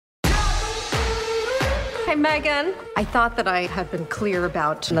Hi, Megan. I thought that I had been clear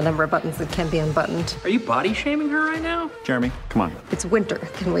about the number of buttons that can be unbuttoned. Are you body shaming her right now? Jeremy, come on. It's winter.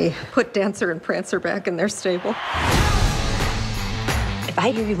 Can we put Dancer and Prancer back in their stable? If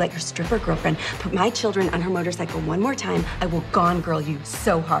I hear you let your stripper girlfriend put my children on her motorcycle one more time, I will Gone Girl you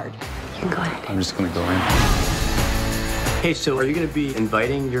so hard. You can go ahead. I'm just gonna go in. Hey, so are you gonna be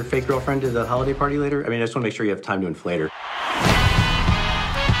inviting your fake girlfriend to the holiday party later? I mean, I just wanna make sure you have time to inflate her.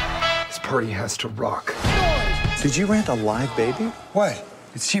 This party has to rock. Did you rent a live baby? What?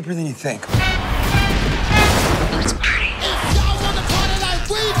 It's cheaper than you think. Let's party. If y'all wanna party like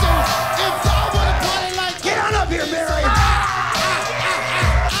we do, if y'all wanna party like... Get on up here, Mary!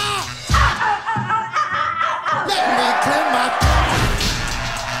 Let me clear my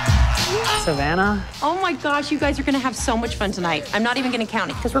Savannah? Oh my gosh, you guys are gonna have so much fun tonight. I'm not even gonna count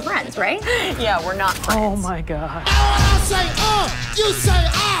it because we're friends, right? Yeah, we're not friends. Oh my God. I say, you say,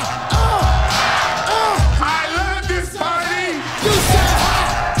 I love this party. You say,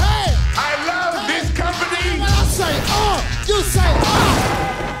 hey. I love this company. When I say, you say,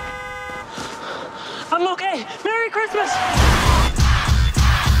 I'm okay. Merry Christmas.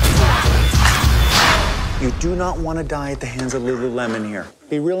 You do not want to die at the hands of Lululemon here.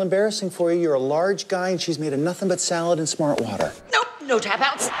 Be real embarrassing for you. You're a large guy and she's made of nothing but salad and smart water. Nope, no tap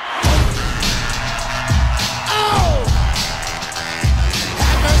outs.